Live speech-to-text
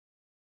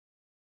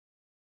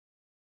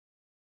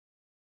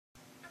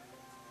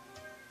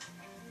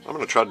I'm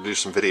going to try to do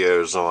some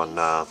videos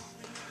on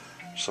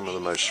some of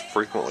the most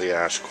frequently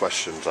asked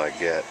questions I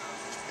get,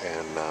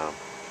 and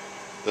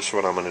this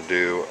one I'm going to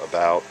do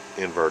about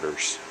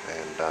inverters.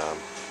 And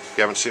if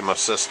you haven't seen my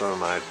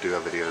system, I do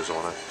have videos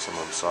on it. Some of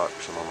them suck,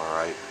 some of them are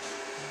alright.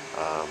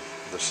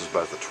 This is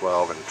both a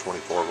 12 and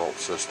 24 volt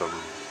system.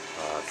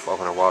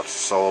 1200 watts of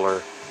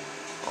solar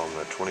on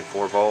the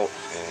 24 volt,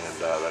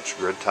 and that's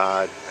grid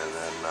tied, and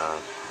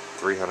then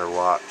 300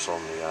 watts on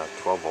the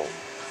 12 volt.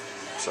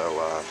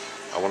 So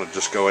I want to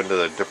just go into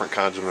the different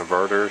kinds of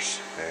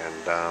inverters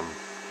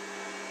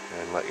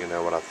and let you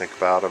know what I think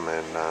about them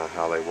and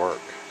how they work.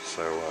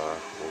 So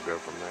we'll go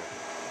from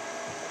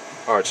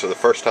there. Alright, so the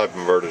first type of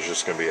inverter is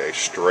just going to be a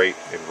straight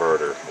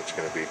inverter. It's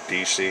going to be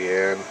DC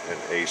in and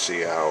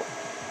AC out.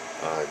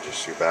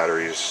 Just your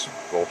battery's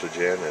voltage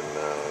in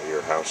and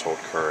your household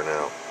current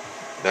out.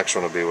 Next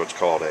one will be what's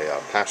called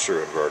a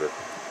pass-through inverter,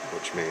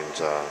 which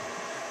means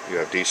you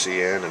have DC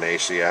in and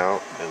AC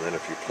out, and then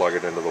if you plug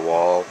it into the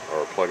wall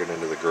or plug it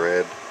into the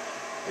grid,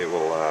 it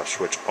will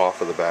switch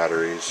off of the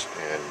batteries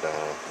and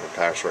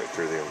pass right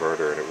through the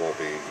inverter, and it won't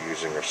be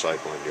using or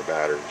cycling your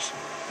batteries.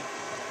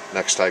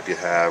 Next type you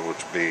have would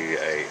be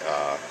a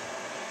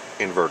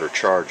inverter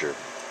charger,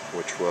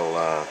 which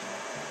will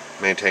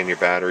maintain your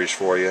batteries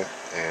for you,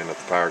 and if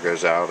the power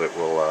goes out, it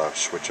will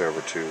switch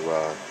over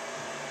to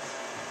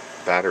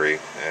battery,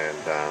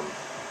 and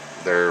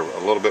they're a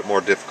little bit more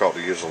difficult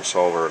to use on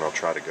solar, and I'll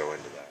try to go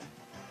into that.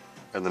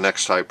 And the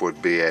next type would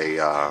be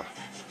a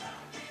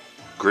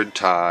grid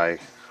tie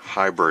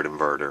hybrid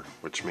inverter,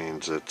 which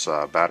means it's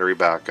battery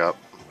backup.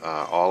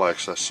 All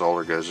excess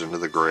solar goes into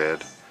the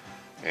grid,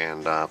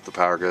 and if the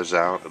power goes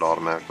out, it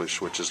automatically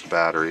switches to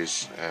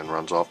batteries and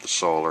runs off the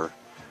solar.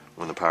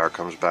 When the power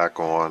comes back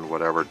on,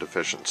 whatever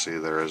deficiency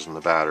there is in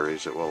the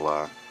batteries, it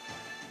will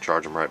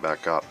charge them right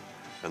back up.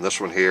 And this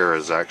one here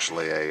is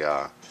actually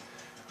a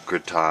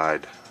grid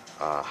tied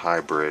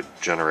hybrid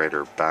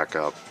generator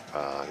backup.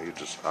 I'll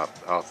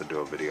have to do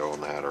a video on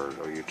that, or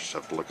you just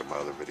have to look at my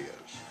other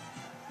videos.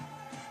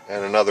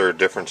 And another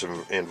difference in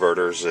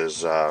inverters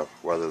is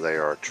whether they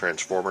are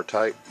transformer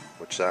type,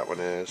 which that one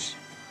is,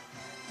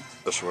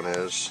 this one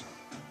is,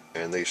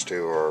 and these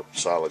two are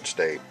solid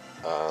state.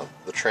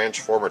 The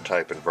transformer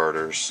type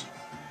inverters,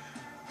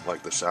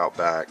 like this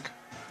Outback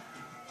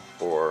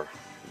or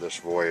this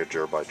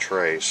Voyager by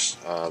Trace,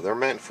 they're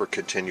meant for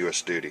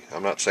continuous duty.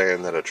 I'm not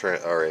saying that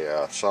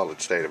a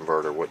solid state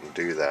inverter wouldn't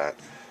do that,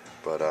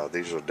 but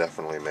these are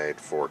definitely made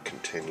for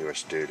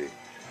continuous duty.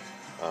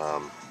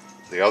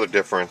 The other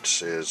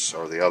difference is,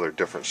 or the other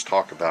difference to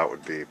talk about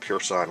would be pure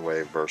sine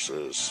wave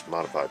versus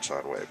modified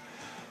sine wave.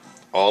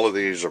 All of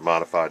these are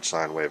modified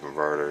sine wave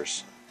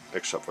inverters,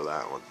 except for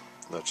that one.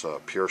 That's a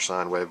pure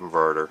sine wave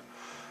inverter.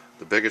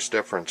 The biggest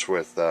difference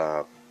with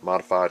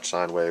modified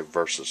sine wave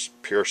versus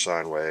pure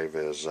sine wave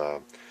is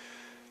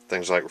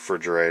things like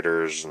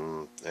refrigerators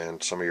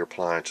and some of your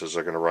appliances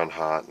are going to run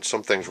hot, and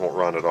some things won't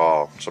run at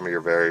all. Some of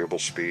your variable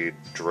speed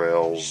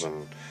drills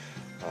and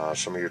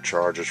some of your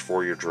chargers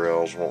for your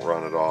drills won't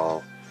run at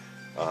all.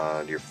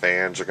 Your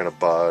fans are going to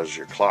buzz,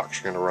 your clocks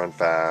are going to run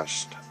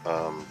fast.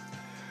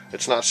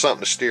 It's not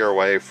something to steer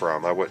away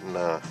from. I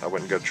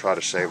wouldn't go try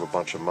to save a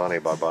bunch of money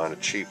by buying a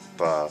cheap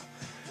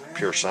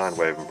pure sine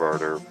wave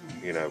inverter,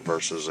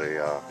 versus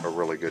a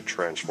really good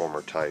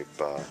transformer type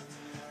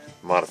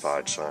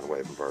modified sine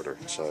wave inverter.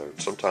 So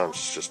sometimes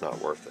it's just not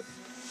worth it.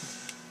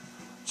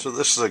 So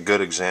this is a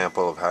good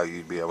example of how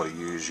you'd be able to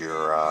use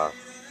your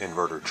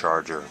inverter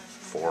charger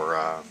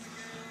for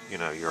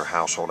your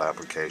household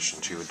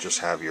applications. You would just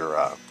have your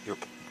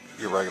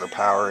regular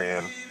power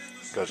in,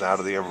 goes out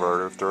of the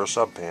inverter through a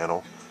sub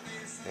panel,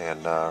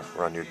 and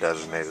run your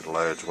designated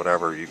loads,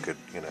 whatever you could,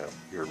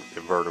 your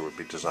inverter would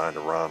be designed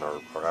to run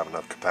or have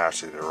enough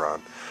capacity to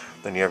run.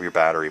 Then you have your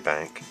battery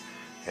bank,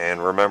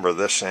 and remember,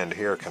 this end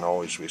here can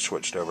always be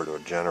switched over to a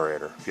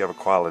generator. If you have a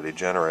quality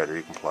generator,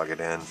 you can plug it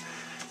in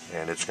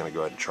and it's going to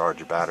go ahead and charge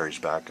your batteries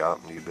back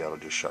up, and you'd be able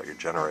to just shut your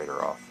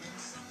generator off.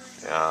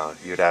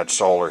 You'd add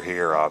solar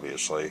here,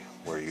 obviously,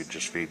 where you'd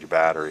just feed your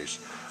batteries.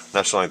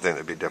 That's the only thing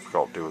that'd be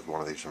difficult to do with one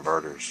of these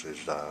inverters,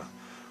 is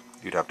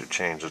you'd have to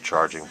change the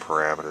charging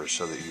parameters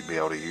so that you'd be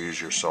able to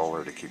use your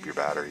solar to keep your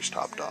batteries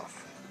topped off.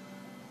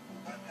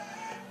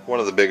 One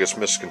of the biggest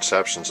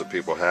misconceptions that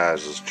people have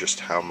is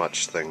just how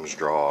much things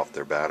draw off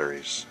their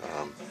batteries.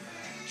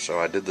 So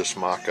I did this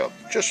mock-up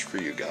just for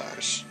you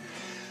guys.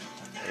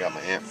 I got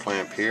my amp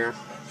clamp here,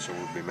 so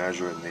we'll be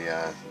measuring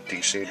the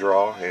DC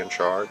draw and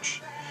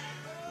charge.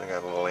 I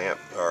got a little amp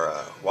or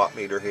a watt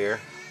meter here,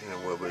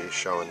 and we'll be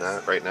showing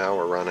that. Right now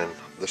we're running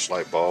this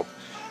light bulb.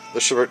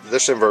 This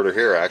inverter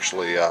here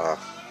actually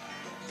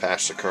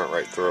passed the current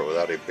right through it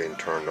without it being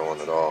turned on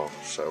at all.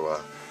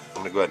 So I'm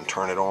going to go ahead and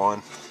turn it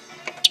on,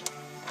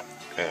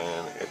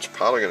 and it's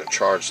probably going to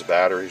charge the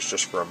batteries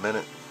just for a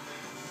minute.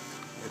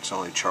 It's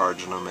only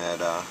charging them at,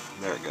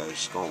 there it goes,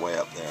 it's going way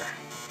up there,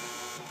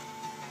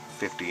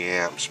 50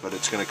 amps, but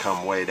it's going to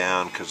come way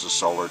down because the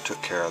solar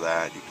took care of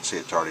that. You can see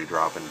it's already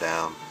dropping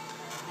down.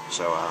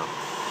 So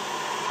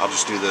I'll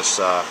just do this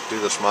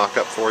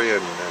mock-up for you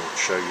and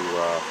show you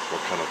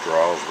what kind of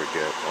draws we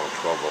get on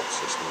 12-volt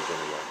systems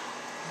anyway.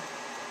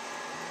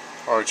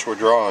 Alright, so we're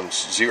drawing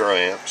 0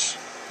 amps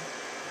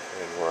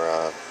and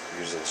we're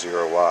using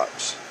 0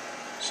 watts.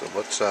 So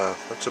let's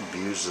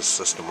abuse this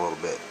system a little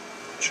bit.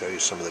 Show you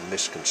some of the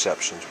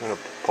misconceptions. We're going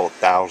to pull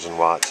 1,000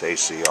 watts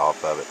AC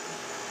off of it.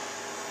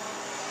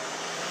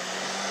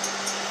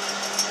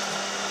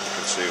 You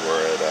can see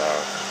we're at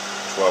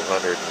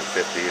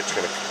 1250. It's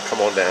going to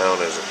come on down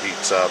as it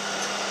heats up.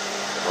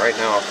 And right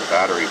now off the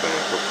battery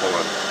bank we're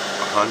pulling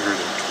 112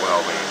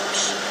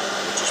 amps,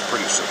 which is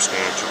pretty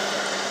substantial.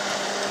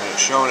 And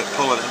it's showing it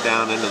pulling it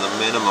down into the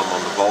minimum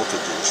on the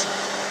voltages.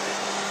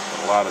 But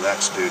a lot of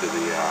that's due to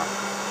the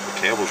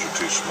cables are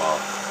too small.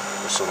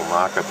 This little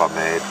mock-up I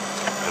made,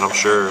 and I'm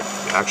sure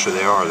actually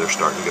they're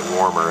starting to get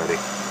warm already.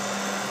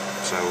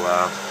 So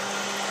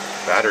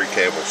battery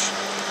cables,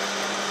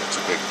 it's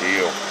a big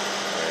deal.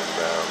 And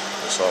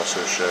this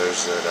also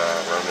shows that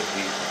running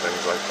heat and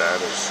things like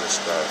that is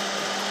just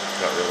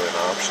not really an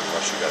option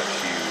unless you got a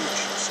huge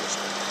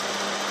system.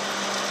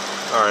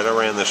 Alright, I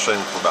ran this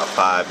thing for about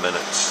 5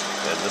 minutes,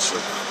 and this is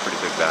a pretty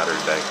big battery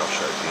bank. I'll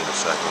show it to you in a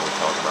second when we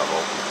talk about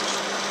voltages.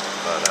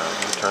 But let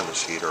me turn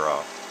this heater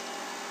off.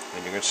 And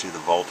you're going to see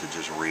the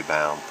voltages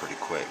rebound pretty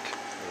quick.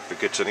 If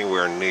it gets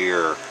anywhere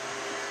near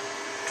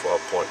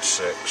 12.6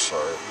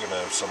 or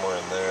somewhere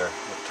in there,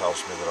 it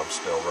tells me that I'm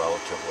still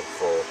relatively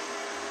full.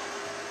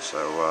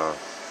 So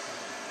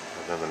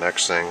and then the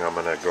next thing, I'm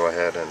going to go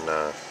ahead and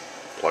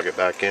plug it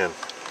back in.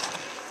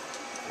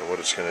 And what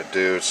it's going to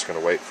do, it's going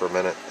to wait for a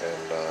minute,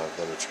 and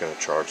then it's going to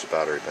charge the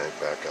battery bank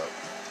back up.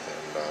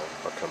 And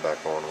I'll come back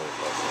on when it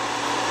does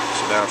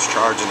that. So now it's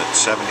charging at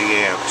 70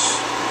 amps,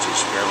 which is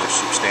fairly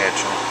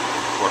substantial.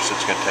 Of course,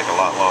 it's going to take a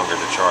lot longer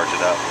to charge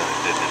it up than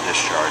it did to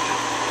discharge it.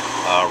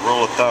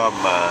 Rule of thumb,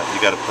 you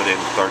got to put in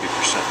 30%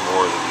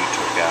 more than you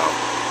took out.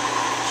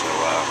 So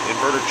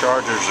inverter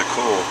chargers are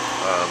cool.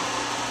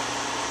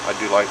 I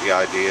do like the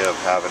idea of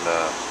having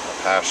a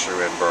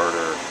pass-through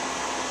inverter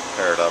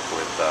paired up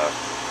with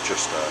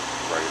just a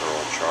regular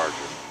old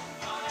charger.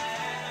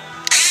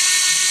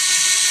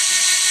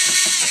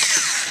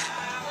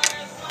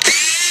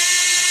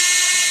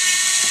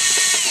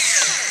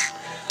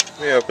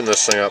 Let me open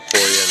this thing up for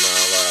you, and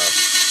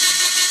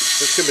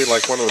this could be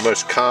like one of the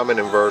most common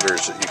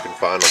inverters that you can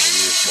find on the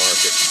used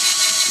market.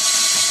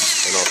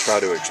 And I'll try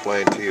to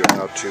explain to you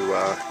how to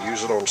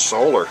use it on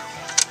solar.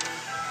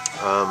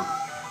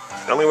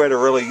 The only way to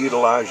really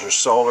utilize your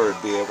solar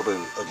would be able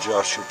to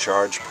adjust your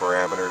charge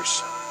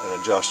parameters and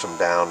adjust them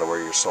down to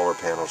where your solar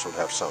panels would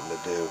have something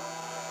to do.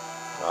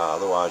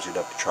 Otherwise, you'd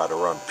have to try to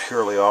run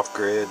purely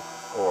off-grid,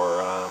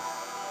 or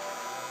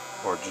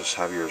just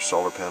have your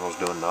solar panels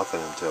doing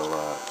nothing until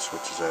it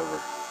switches over.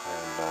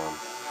 And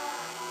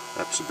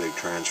that's a big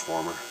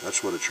transformer.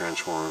 That's what a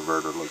transformer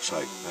inverter looks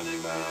like. And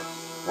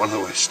one of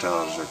the ways to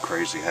tell is they're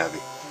crazy heavy.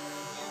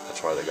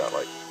 That's why they got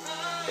like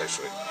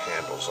basically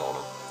handles on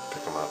them.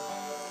 Pick them up,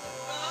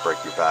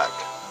 break your back.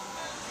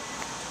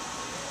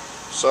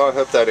 So I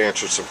hope that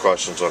answered some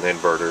questions on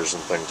inverters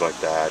and things like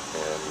that,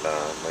 and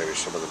maybe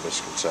some of the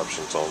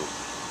misconceptions on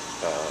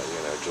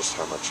just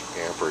how much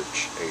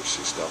amperage AC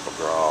stuff will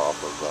draw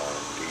off of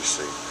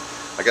DC.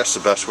 I guess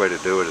the best way to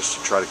do it is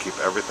to try to keep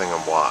everything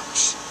in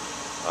watts.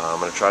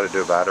 I'm going to try to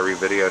do a battery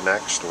video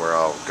next where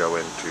I'll go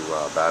into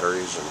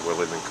batteries, and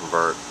we'll even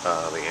convert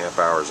the amp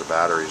hours of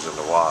batteries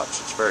into watts.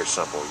 It's very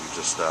simple. You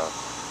just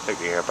take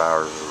the amp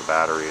hours of the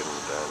battery and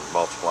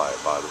multiply it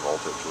by the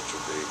voltage, which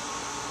would be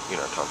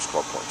times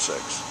 12.6.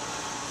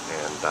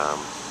 And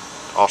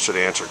also,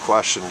 to answer a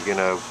question,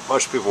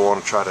 most people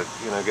want to try to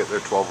get their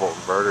 12-volt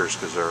inverters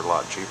because they're a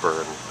lot cheaper,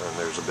 and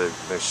there's a big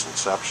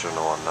misconception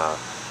on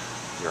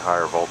your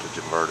higher voltage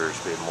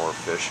inverters being more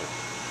efficient.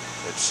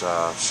 It's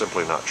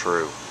simply not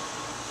true.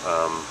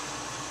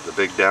 The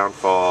big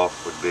downfall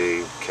would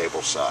be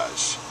cable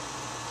size.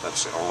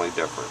 That's the only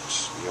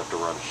difference. You have to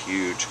run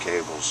huge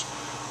cables.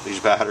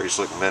 These batteries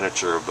look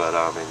miniature, but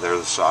I mean, they're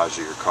the size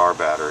of your car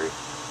battery.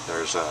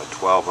 There's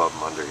 12 of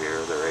them under here.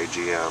 They're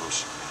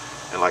AGMs.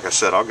 And like I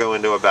said, I'll go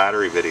into a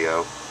battery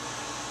video,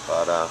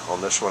 but on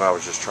this one I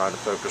was just trying to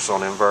focus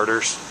on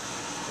inverters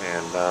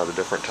and the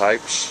different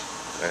types.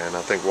 And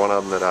I think one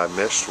of them that I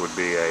missed would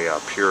be a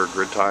pure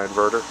grid tie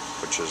inverter,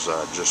 which is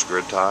just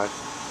grid tie.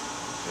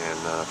 And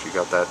if you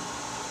got that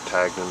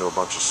tagged into a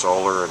bunch of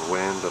solar and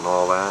wind and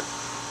all that,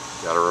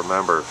 you got to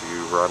remember, if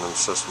you run in a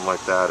system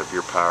like that, if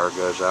your power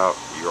goes out,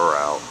 you're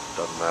out.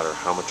 Doesn't matter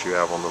how much you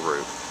have on the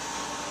roof.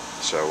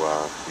 So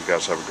you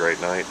guys have a great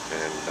night,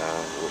 and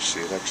we'll see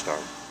you next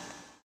time.